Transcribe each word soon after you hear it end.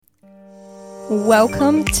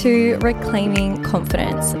Welcome to Reclaiming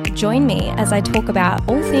Confidence. Join me as I talk about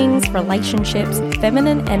all things relationships,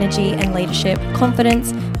 feminine energy and leadership,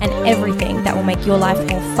 confidence, and everything that will make your life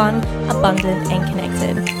more fun, abundant, and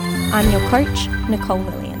connected. I'm your coach, Nicole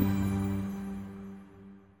Lillian.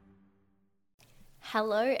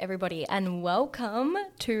 Hello, everybody, and welcome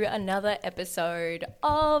to another episode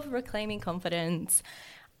of Reclaiming Confidence.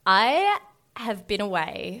 I have been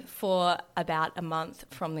away for about a month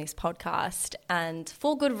from this podcast, and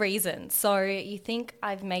for good reason. So you think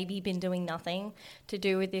I've maybe been doing nothing to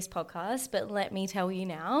do with this podcast, but let me tell you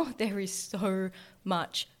now, there is so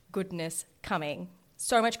much goodness coming.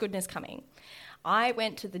 So much goodness coming. I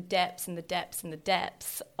went to the depths and the depths and the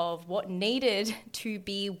depths of what needed to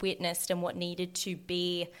be witnessed and what needed to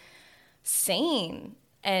be seen,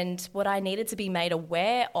 and what I needed to be made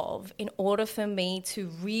aware of in order for me to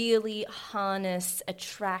really harness,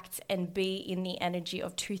 attract, and be in the energy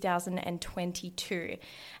of 2022.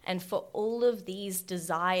 And for all of these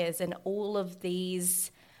desires and all of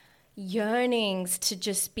these yearnings to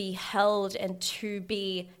just be held and to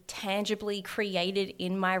be tangibly created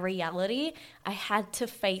in my reality, I had to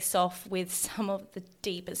face off with some of the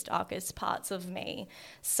deepest, darkest parts of me.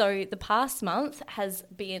 So the past month has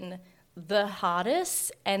been the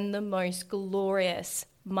hardest and the most glorious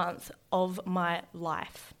month of my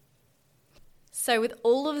life. So with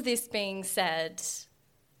all of this being said,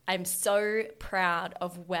 I'm so proud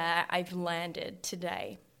of where I've landed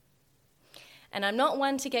today. And I'm not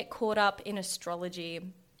one to get caught up in astrology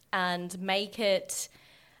and make it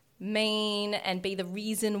mean and be the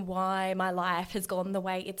reason why my life has gone the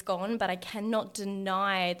way it's gone, but I cannot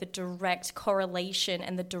deny the direct correlation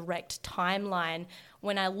and the direct timeline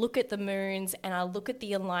when I look at the moons and I look at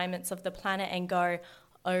the alignments of the planet and go,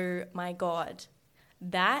 oh my God,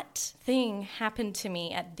 that thing happened to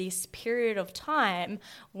me at this period of time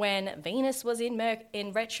when Venus was in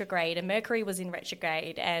retrograde and Mercury was in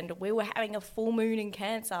retrograde and we were having a full moon in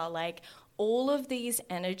Cancer. Like, all of these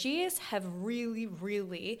energies have really,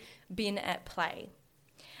 really been at play.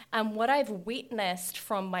 And what I've witnessed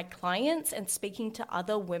from my clients and speaking to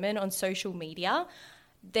other women on social media,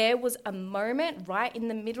 there was a moment right in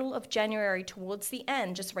the middle of January towards the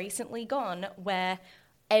end, just recently gone, where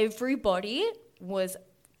everybody was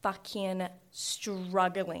fucking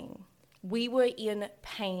struggling. We were in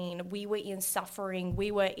pain, we were in suffering,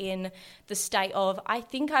 we were in the state of, I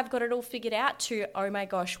think I've got it all figured out, to, oh my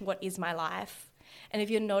gosh, what is my life? And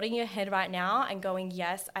if you're nodding your head right now and going,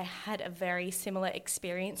 yes, I had a very similar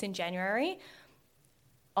experience in January,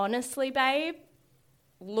 honestly, babe,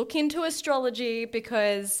 look into astrology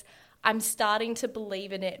because I'm starting to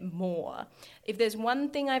believe in it more. If there's one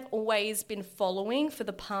thing I've always been following for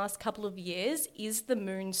the past couple of years is the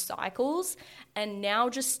moon cycles, and now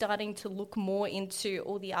just starting to look more into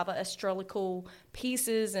all the other astrological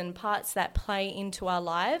pieces and parts that play into our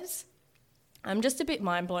lives. I'm just a bit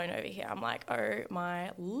mind blown over here. I'm like, oh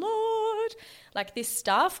my Lord. Like, this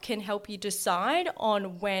stuff can help you decide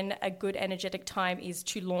on when a good energetic time is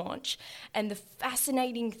to launch. And the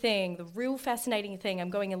fascinating thing, the real fascinating thing,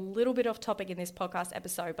 I'm going a little bit off topic in this podcast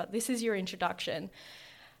episode, but this is your introduction.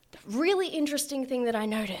 The really interesting thing that I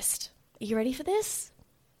noticed, are you ready for this?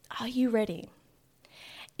 Are you ready?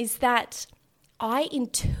 Is that I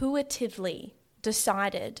intuitively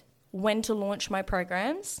decided when to launch my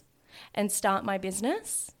programs and start my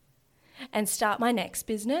business and start my next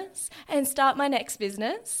business and start my next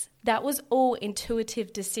business. That was all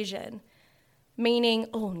intuitive decision, meaning,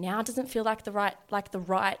 oh, now doesn't feel like the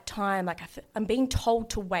right time. Like I'm being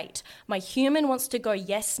told to wait. My human wants to go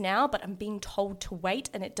yes now, but I'm being told to wait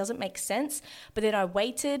and it doesn't make sense. But then I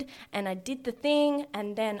waited and I did the thing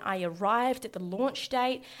and then I arrived at the launch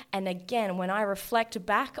date. And again, when I reflect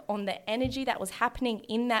back on the energy that was happening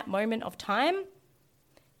in that moment of time,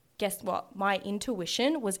 guess what? My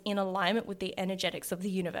intuition was in alignment with the energetics of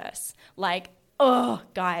the universe. Like, oh,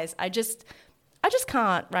 guys, I just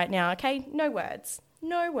can't right now, okay? No words.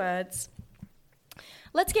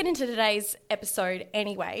 Let's get into today's episode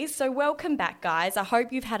anyway. So welcome back, guys. I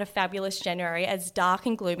hope you've had a fabulous January, as dark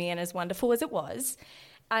and gloomy and as wonderful as it was.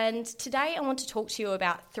 And today I want to talk to you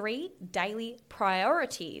about 3 daily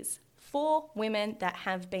priorities for women that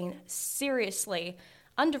have been seriously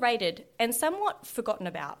underrated and somewhat forgotten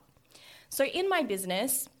about. So in my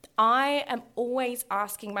business, I am always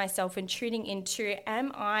asking myself and tuning into,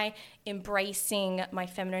 am I embracing my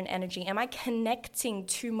feminine energy? Am I connecting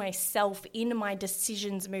to myself in my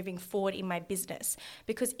decisions moving forward in my business?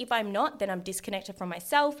 Because if I'm not, then I'm disconnected from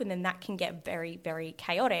myself, and then that can get very, very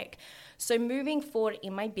chaotic. So moving forward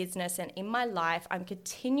in my business and in my life, I'm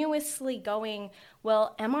continuously going,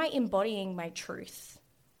 well, am I embodying my truth?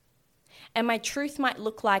 And my truth might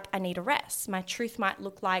look like I need a rest. My truth might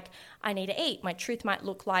look like I need to eat. My truth might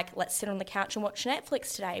look like let's sit on the couch and watch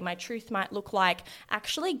Netflix today. My truth might look like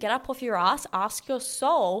actually get up off your ass, ask your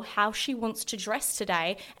soul how she wants to dress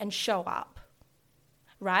today and show up,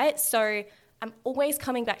 right? So I'm always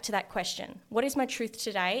coming back to that question. What is my truth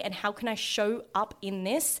today and how can I show up in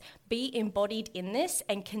this, be embodied in this,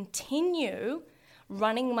 and continue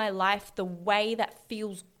running my life the way that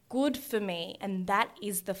feels good for me? And that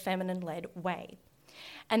is the feminine-led way.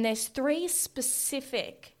 And there's 3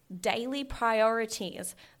 specific daily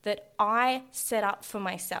priorities that I set up for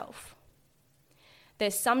myself.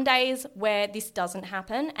 There's some days where this doesn't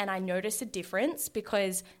happen and I notice a difference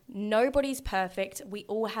because nobody's perfect. We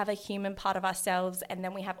all have a human part of ourselves, and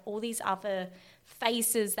then we have all these other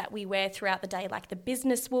faces that we wear throughout the day, like the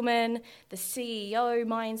businesswoman, the CEO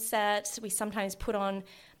mindset. We sometimes put on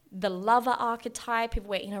the lover archetype if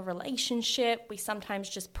we're in a relationship. We sometimes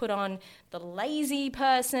just put on the lazy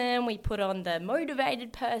person. We put on the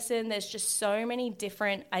motivated person. There's just so many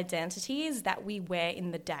different identities that we wear in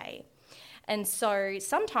the day. And so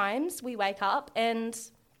sometimes we wake up and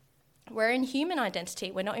we're in human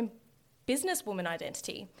identity. We're not in businesswoman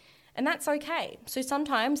identity. And that's okay. So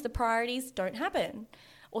sometimes the priorities don't happen,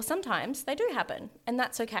 or sometimes they do happen, and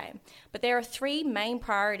that's okay. But there are 3 main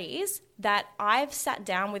priorities that I've sat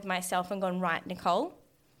down with myself and gone, right, Nicole,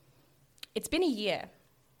 it's been a year.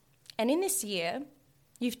 And in this year,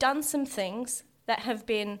 you've done some things that have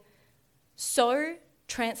been so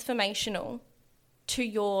transformational to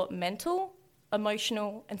your mental,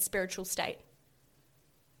 emotional, and spiritual state.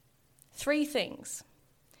 3 things.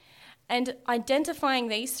 And identifying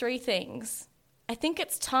these 3 things, I think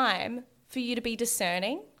it's time for you to be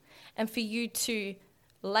discerning and for you to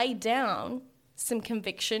lay down some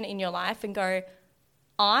conviction in your life and go,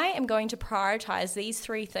 I am going to prioritize these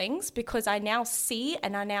 3 things because I now see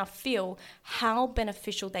and I now feel how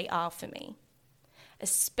beneficial they are for me,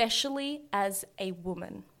 especially as a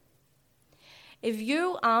woman. If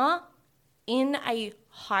you are in a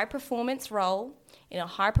high performance role, in a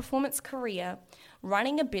high performance career,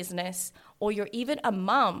 running a business, or you're even a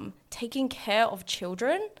mum taking care of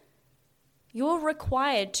children, you're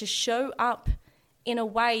required to show up in a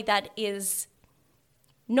way that is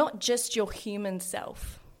not just your human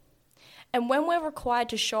self. And when we're required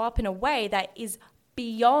to show up in a way that is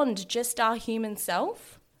beyond just our human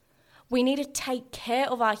self, we need to take care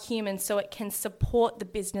of our human so it can support the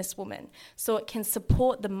businesswoman, so it can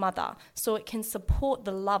support the mother, so it can support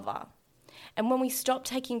the lover. And when we stop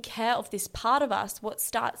taking care of this part of us, what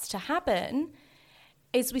starts to happen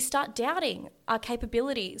is we start doubting our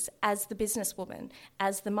capabilities as the businesswoman,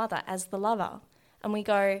 as the mother, as the lover. And we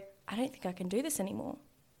go, I don't think I can do this anymore.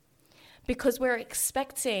 Because we're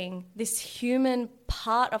expecting this human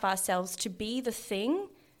part of ourselves to be the thing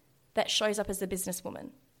that shows up as the businesswoman.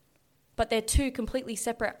 But they're 2 completely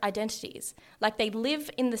separate identities. Like they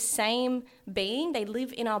live in the same being, they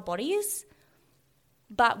live in our bodies,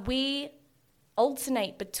 but we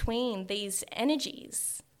alternate between these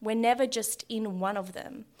energies. We're never just in one of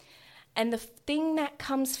them. And the thing that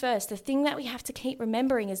comes first, the thing that we have to keep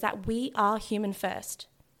remembering is that we are human first.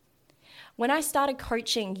 When I started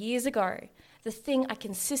coaching years ago, the thing I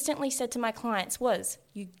consistently said to my clients was,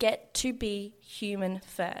 you get to be human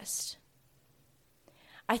first.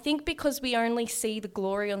 I think because we only see the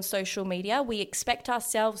glory on social media, we expect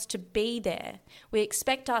ourselves to be there. We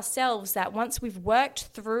expect ourselves that once we've worked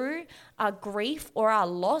through our grief or our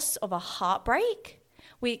loss of a heartbreak,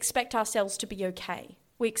 we expect ourselves to be okay.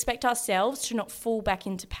 We expect ourselves to not fall back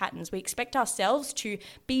into patterns. We expect ourselves to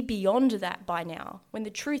be beyond that by now, when the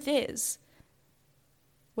truth is,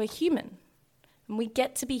 we're human. And we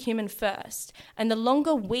get to be human first. And the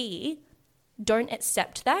longer we don't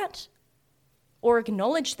accept that, or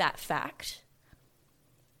acknowledge that fact,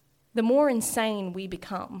 the more insane we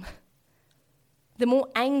become. The more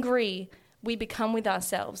angry we become with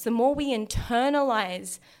ourselves, the more we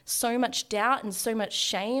internalize so much doubt and so much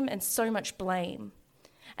shame and so much blame.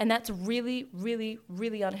 And that's really, really,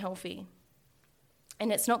 really unhealthy.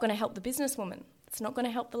 And it's not going to help the businesswoman. It's not going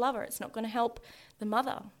to help the lover. It's not going to help the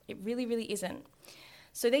mother. It really, really isn't.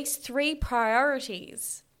 So these 3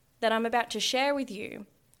 priorities that I'm about to share with you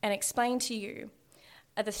and explain to you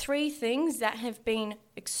are the 3 things that have been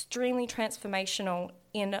extremely transformational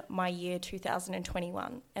in my year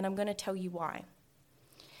 2021, and I'm going to tell you why.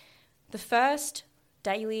 The first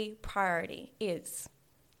daily priority is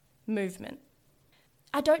movement.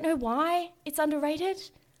 I don't know why it's underrated,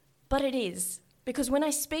 but it is. Because when I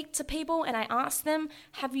speak to people and I ask them,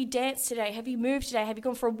 have you danced today? Have you moved today? Have you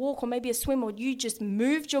gone for a walk or maybe a swim, or you just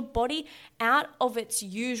moved your body out of its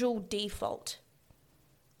usual default?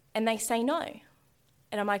 And they say no.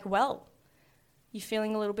 And I'm like, well, you're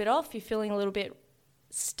feeling a little bit off, you're feeling a little bit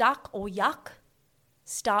stuck or yuck,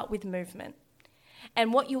 start with movement.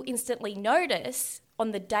 And what you'll instantly notice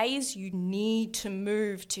on the days you need to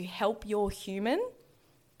move to help your human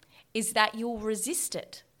is that you'll resist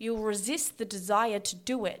it. You'll resist the desire to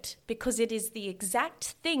do it because it is the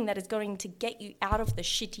exact thing that is going to get you out of the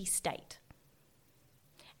shitty state.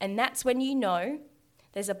 And that's when you know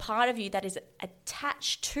there's a part of you that is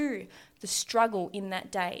attached to the struggle in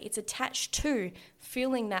that day. It's attached to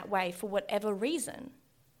feeling that way for whatever reason.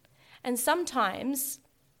 And sometimes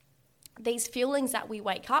these feelings that we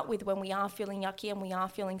wake up with when we are feeling yucky and we are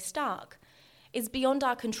feeling stuck is beyond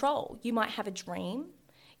our control. You might have a dream.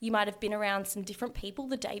 You might have been around some different people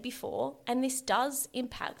the day before, and this does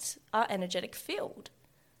impact our energetic field.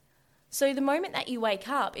 So the moment that you wake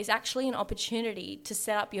up is actually an opportunity to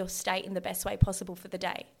set up your state in the best way possible for the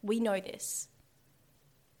day. We know this.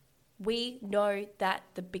 We know that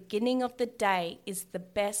the beginning of the day is the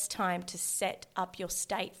best time to set up your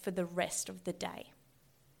state for the rest of the day.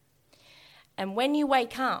 And when you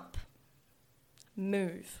wake up,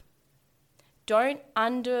 move. Don't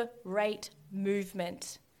underrate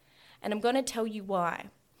movement. And I'm going to tell you why.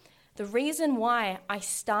 The reason why I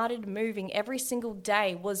started moving every single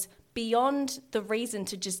day was beyond the reason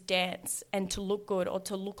to just dance and to look good or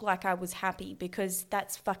to look like I was happy, because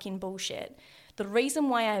that's fucking bullshit. The reason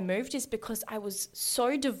why I moved is because I was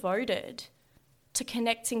so devoted to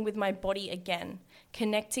connecting with my body again,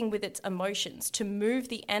 connecting with its emotions, to move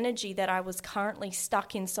the energy that I was currently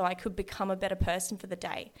stuck in so I could become a better person for the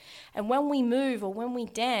day. And when we move or when we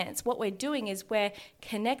dance, what we're doing is we're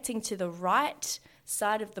connecting to the right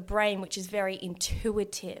side of the brain, which is very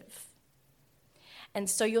intuitive. And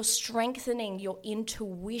so you're strengthening your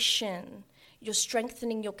intuition, you're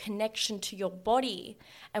strengthening your connection to your body.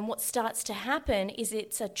 And what starts to happen is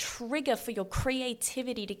it's a trigger for your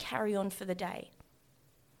creativity to carry on for the day.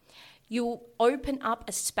 You'll open up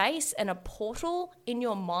a space and a portal in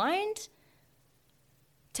your mind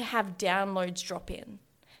to have downloads drop in,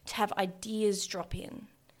 to have ideas drop in,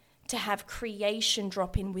 to have creation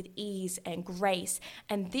drop in with ease and grace.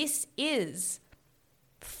 And this is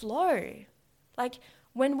flow. Like,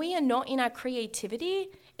 when we are not in our creativity,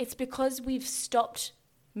 it's because we've stopped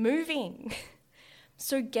moving.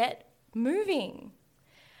 So get moving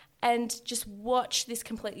and just watch this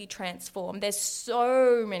completely transform. There's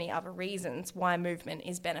so many other reasons why movement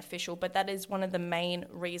is beneficial, but that is one of the main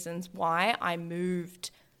reasons why I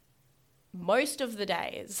moved most of the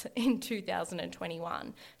days in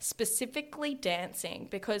 2021, specifically dancing,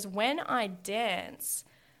 because when I dance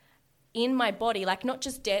in my body, like not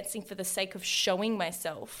just dancing for the sake of showing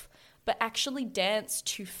myself, but actually dance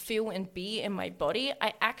to feel and be in my body,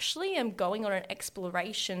 I actually am going on an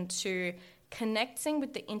exploration to connecting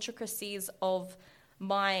with the intricacies of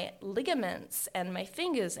my ligaments and my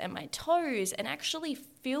fingers and my toes and actually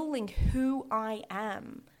feeling who I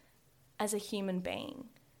am as a human being.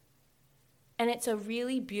 And it's a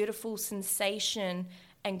really beautiful sensation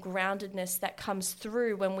and groundedness that comes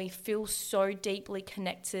through when we feel so deeply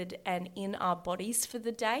connected and in our bodies for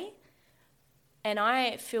the day. And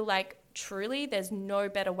I feel like truly there's no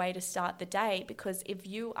better way to start the day, because if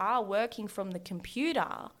you are working from the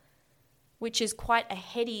computer, which is quite a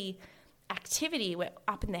heady activity, we're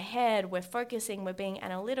up in the head, we're focusing, we're being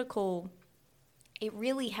analytical, it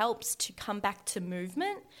really helps to come back to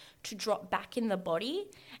movement, to drop back in the body,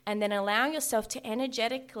 and then allow yourself to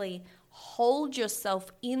energetically hold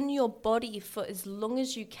yourself in your body for as long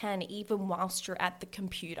as you can, even whilst you're at the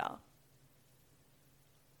computer.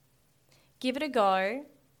 Give it a go.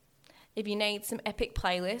 If you need some epic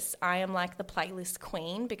playlists, I am like the playlist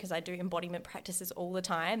queen because I do embodiment practices all the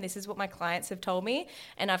time. This is what my clients have told me,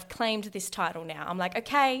 and I've claimed this title now. I'm like,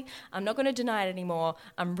 okay, I'm not going to deny it anymore.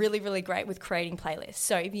 I'm really, really great with creating playlists.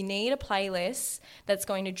 So if you need a playlist that's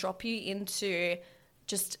going to drop you into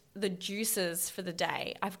just the juices for the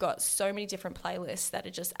day, I've got so many different playlists that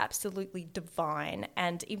are just absolutely divine.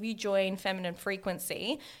 And if you join Feminine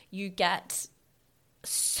Frequency, you get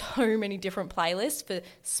so many different playlists for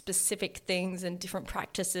specific things and different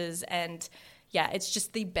practices. And yeah, it's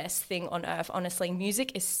just the best thing on earth. Honestly,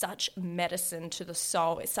 music is such medicine to the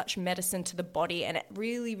soul. It's such medicine to the body, and it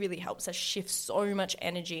really, really helps us shift so much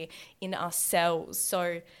energy in our cells.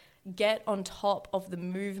 So get on top of the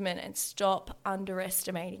movement and stop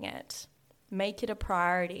underestimating it. Make it a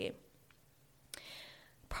priority.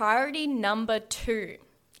 Priority number 2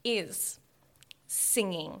 is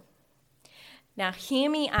singing. Now, hear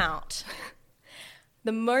me out.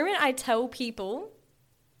 The moment I tell people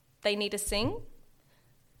they need to sing,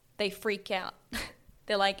 they freak out.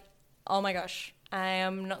 They're like, oh my gosh, I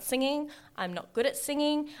am not singing. I'm not good at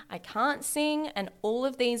singing. I can't sing. And all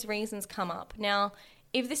of these reasons come up. Now,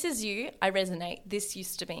 if this is you, I resonate. This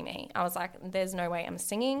used to be me. I was like, there's no way I'm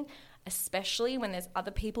singing, especially when there's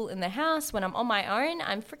other people in the house. When I'm on my own,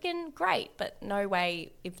 I'm freaking great, but no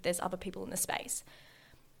way if there's other people in the space.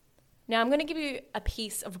 Now, I'm going to give you a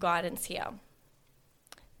piece of guidance here.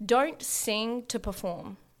 Don't sing to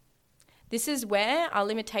perform. This is where our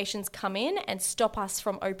limitations come in and stop us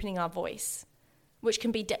from opening our voice, which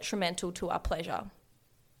can be detrimental to our pleasure.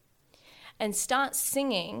 And start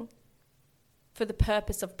singing for the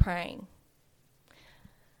purpose of praying.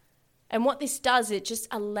 And what this does, it just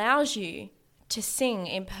allows you to sing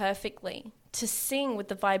imperfectly, to sing with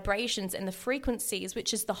the vibrations and the frequencies,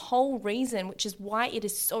 which is the whole reason, which is why it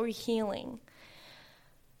is so healing.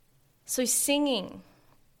 So singing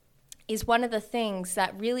is one of the things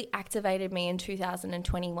that really activated me in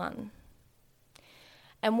 2021.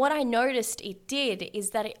 And what I noticed it did is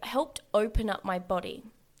that it helped open up my body.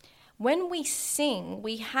 When we sing,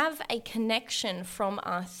 we have a connection from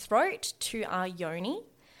our throat to our yoni,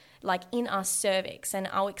 like in our cervix. And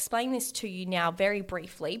I'll explain this to you now very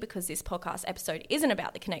briefly because this podcast episode isn't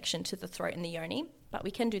about the connection to the throat and the yoni, but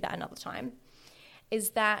we can do that another time.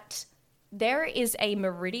 Is that there is a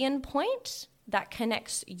meridian point that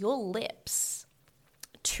connects your lips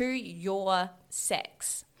to your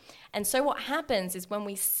sex. And so what happens is when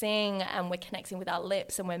we sing and we're connecting with our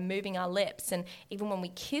lips and we're moving our lips, and even when we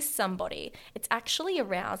kiss somebody, it's actually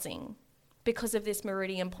arousing because of this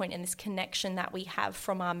meridian point and this connection that we have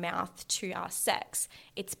from our mouth to our sex.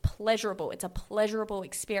 It's pleasurable. It's a pleasurable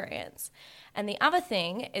experience. And the other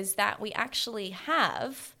thing is that we actually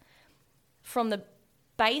have from the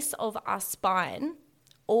base of our spine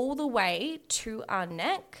all the way to our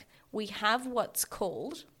neck, we have what's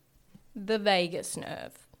called the vagus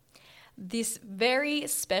nerve. This very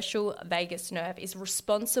special vagus nerve is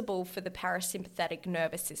responsible for the parasympathetic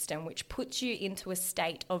nervous system, which puts you into a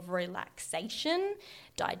state of relaxation,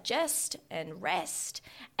 digest, and rest.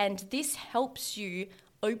 And this helps you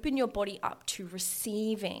open your body up to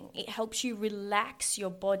receiving. It helps you relax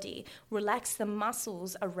your body, relax the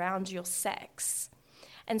muscles around your sex.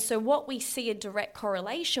 And so what we see a direct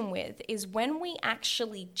correlation with is when we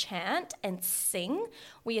actually chant and sing,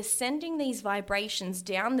 we are sending these vibrations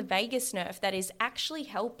down the vagus nerve that is actually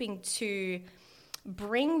helping to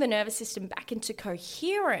bring the nervous system back into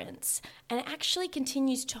coherence, and it actually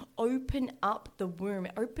continues to open up the womb.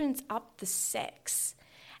 It opens up the sex.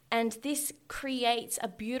 And this creates a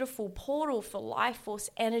beautiful portal for life force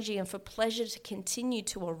energy and for pleasure to continue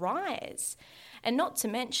to arise. And not to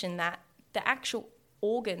mention that the actual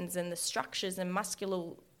organs and the structures and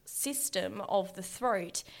muscular system of the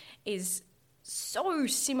throat is so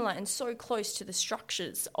similar and so close to the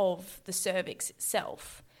structures of the cervix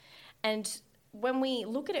itself. And when we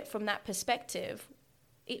look at it from that perspective,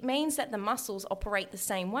 it means that the muscles operate the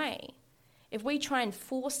same way. If we try and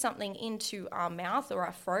force something into our mouth or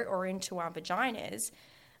our throat or into our vaginas,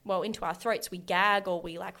 well, into our throats, we gag or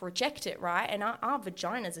we reject it, right? And our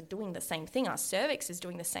vaginas are doing the same thing. Our cervix is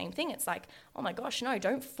doing the same thing. It's like, oh my gosh, no,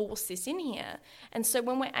 don't force this in here. And so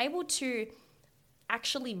when we're able to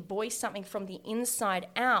actually voice something from the inside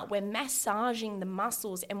out, we're massaging the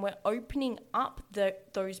muscles and we're opening up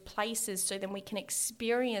those places so then we can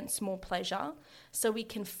experience more pleasure, so we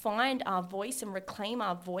can find our voice and reclaim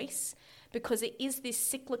our voice. Because it is this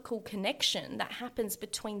cyclical connection that happens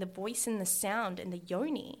between the voice and the sound and the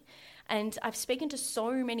yoni. And I've spoken to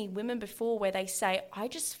so many women before where they say, I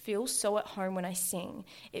just feel so at home when I sing.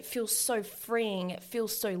 It feels so freeing. It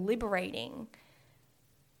feels so liberating.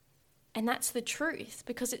 And that's the truth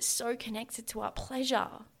because it's so connected to our pleasure.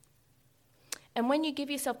 And when you give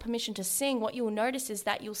yourself permission to sing, what you'll notice is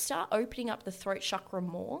that you'll start opening up the throat chakra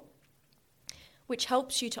more, which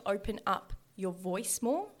helps you to open up your voice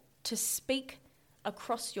more, to speak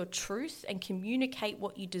across your truth and communicate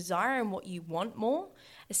what you desire and what you want more,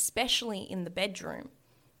 especially in the bedroom.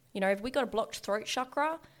 You know, if we got a blocked throat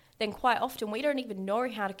chakra, then quite often we don't even know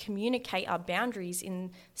how to communicate our boundaries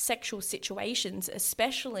in sexual situations,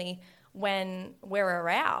 especially when we're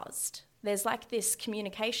aroused. There's this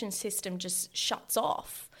communication system just shuts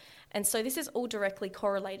off. And so this is all directly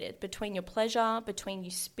correlated between your pleasure, between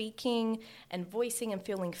you speaking and voicing and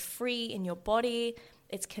feeling free in your body.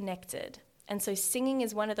 It's connected. And so singing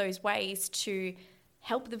is one of those ways to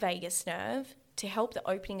help the vagus nerve, to help the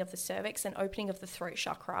opening of the cervix and opening of the throat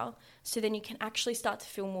chakra, so then you can actually start to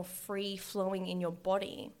feel more free flowing in your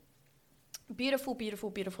body. Beautiful, beautiful,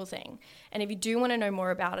 beautiful thing. And if you do want to know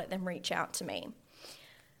more about it, then reach out to me.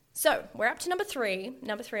 So we're up to number three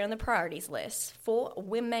on the priorities list for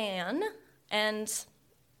women. And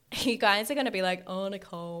you guys are going to be like, oh,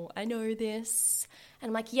 Nicole, I know this. And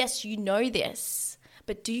I'm like, yes, you know this,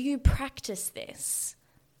 but do you practice this?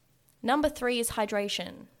 Number 3 is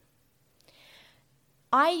hydration.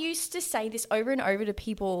 I used to say this over and over to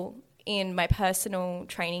people in my personal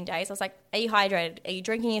training days. I was like, are you hydrated? Are you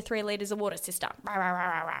drinking your 3 liters of water, sister? Rah, rah, rah,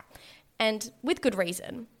 rah, rah. And with good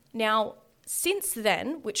reason. Now, since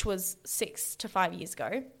then, which was 6 to 5 years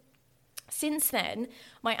ago, since then,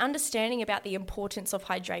 my understanding about the importance of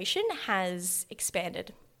hydration has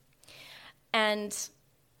expanded. And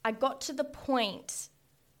I got to the point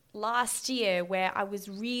last year where I was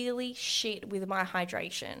really shit with my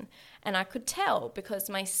hydration. And I could tell because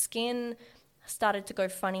my skin started to go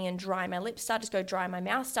funny and dry. My lips started to go dry. My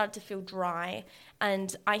mouth started to feel dry.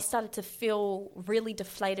 And I started to feel really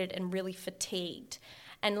deflated and really fatigued.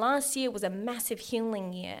 And last year was a massive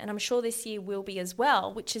healing year, and I'm sure this year will be as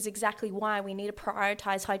well, which is exactly why we need to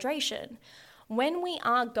prioritize hydration. When we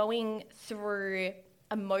are going through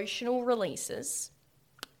emotional releases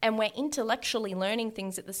and we're intellectually learning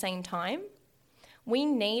things at the same time, we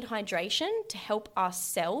need hydration to help our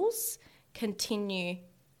cells continue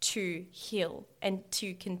to heal and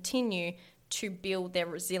to continue to build their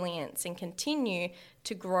resilience and continue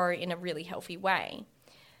to grow in a really healthy way.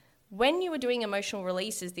 When you are doing emotional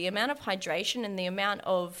releases, the amount of hydration and the amount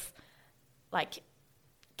of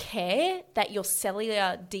care that your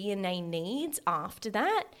cellular DNA needs after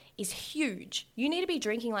that is huge. You need to be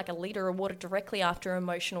drinking like a liter of water directly after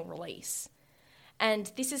emotional release. And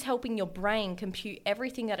this is helping your brain compute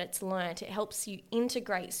everything that it's learned. It helps you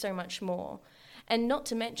integrate so much more. And not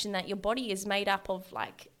to mention that your body is made up of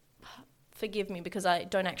forgive me because I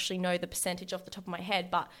don't actually know the percentage off the top of my head,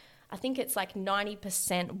 but I think it's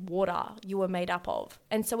 90% water you are made up of.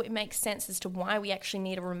 And so it makes sense as to why we actually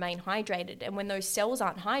need to remain hydrated. And when those cells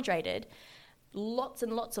aren't hydrated, lots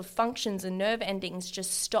and lots of functions and nerve endings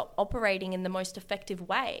just stop operating in the most effective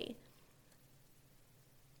way.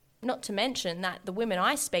 Not to mention that the women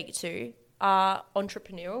I speak to are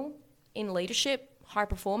entrepreneurial, in leadership, high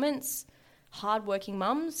performance, hardworking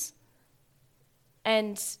mums.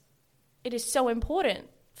 And it is so important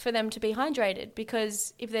for them to be hydrated,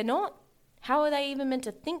 because if they're not, how are they even meant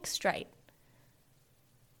to think straight?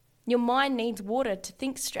 Your mind needs water to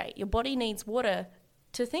think straight. Your body needs water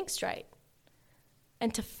to think straight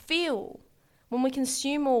and to feel. When we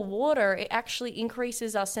consume more water, it actually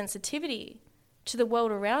increases our sensitivity to the world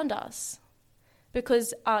around us,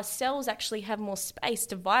 because our cells actually have more space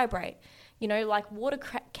to vibrate. Water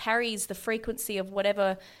carries the frequency of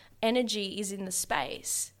whatever energy is in the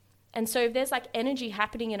space. And so if there's energy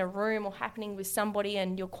happening in a room or happening with somebody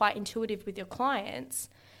and you're quite intuitive with your clients,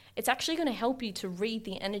 it's actually going to help you to read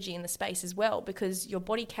the energy in the space as well, because your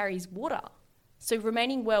body carries water. So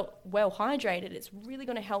remaining well hydrated, it's really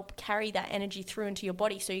going to help carry that energy through into your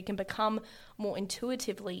body so you can become more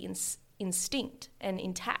intuitively instinct and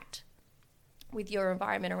intact with your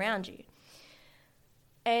environment around you.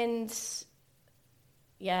 And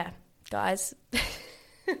yeah, guys,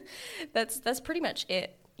 that's pretty much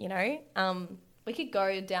it. We could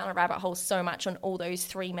go down a rabbit hole so much on all those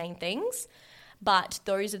 3 main things, but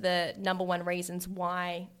those are the number 1 reasons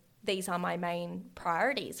why these are my main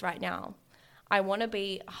priorities right now. I want to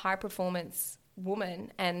be a high performance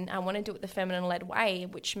woman, and I want to do it the feminine led way,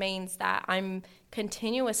 which means that I'm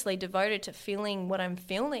continuously devoted to feeling what I'm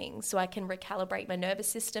feeling so I can recalibrate my nervous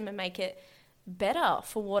system and make it better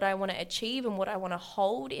for what I want to achieve and what I want to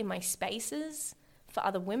hold in my spaces for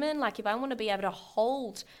other women. If I want to be able to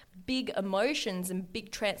hold big emotions and big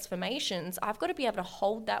transformations, I've got to be able to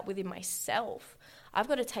hold that within myself. I've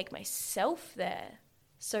got to take myself there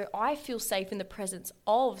so I feel safe in the presence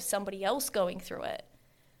of somebody else going through it.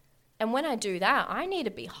 And when I do that, I need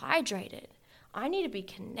to be hydrated. I need to be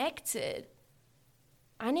connected.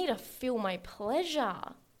 I need to feel my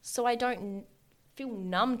pleasure so I don't feel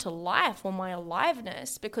numb to life or my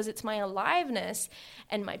aliveness, because it's my aliveness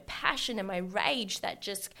and my passion and my rage that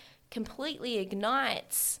just completely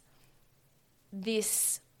ignites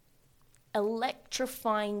this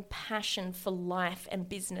electrifying passion for life and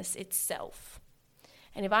business itself.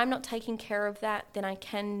 And if I'm not taking care of that, then I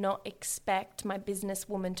cannot expect my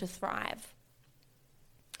businesswoman to thrive.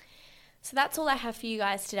 So that's all I have for you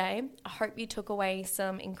guys today. I hope you took away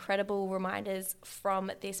some incredible reminders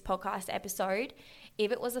from this podcast episode.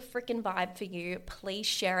 If it was a freaking vibe for you, please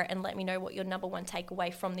share it and let me know what your number 1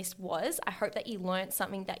 takeaway from this was. I hope that you learned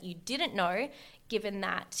something that you didn't know, given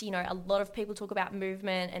that, a lot of people talk about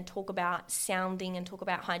movement and talk about sounding and talk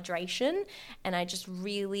about hydration. And I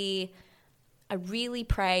I really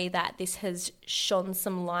pray that this has shone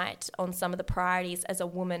some light on some of the priorities as a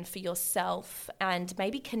woman for yourself and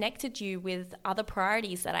maybe connected you with other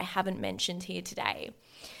priorities that I haven't mentioned here today.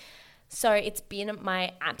 So it's been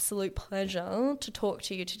my absolute pleasure to talk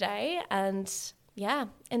to you today. And yeah,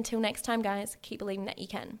 until next time, guys, keep believing that you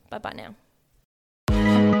can. Bye-bye now.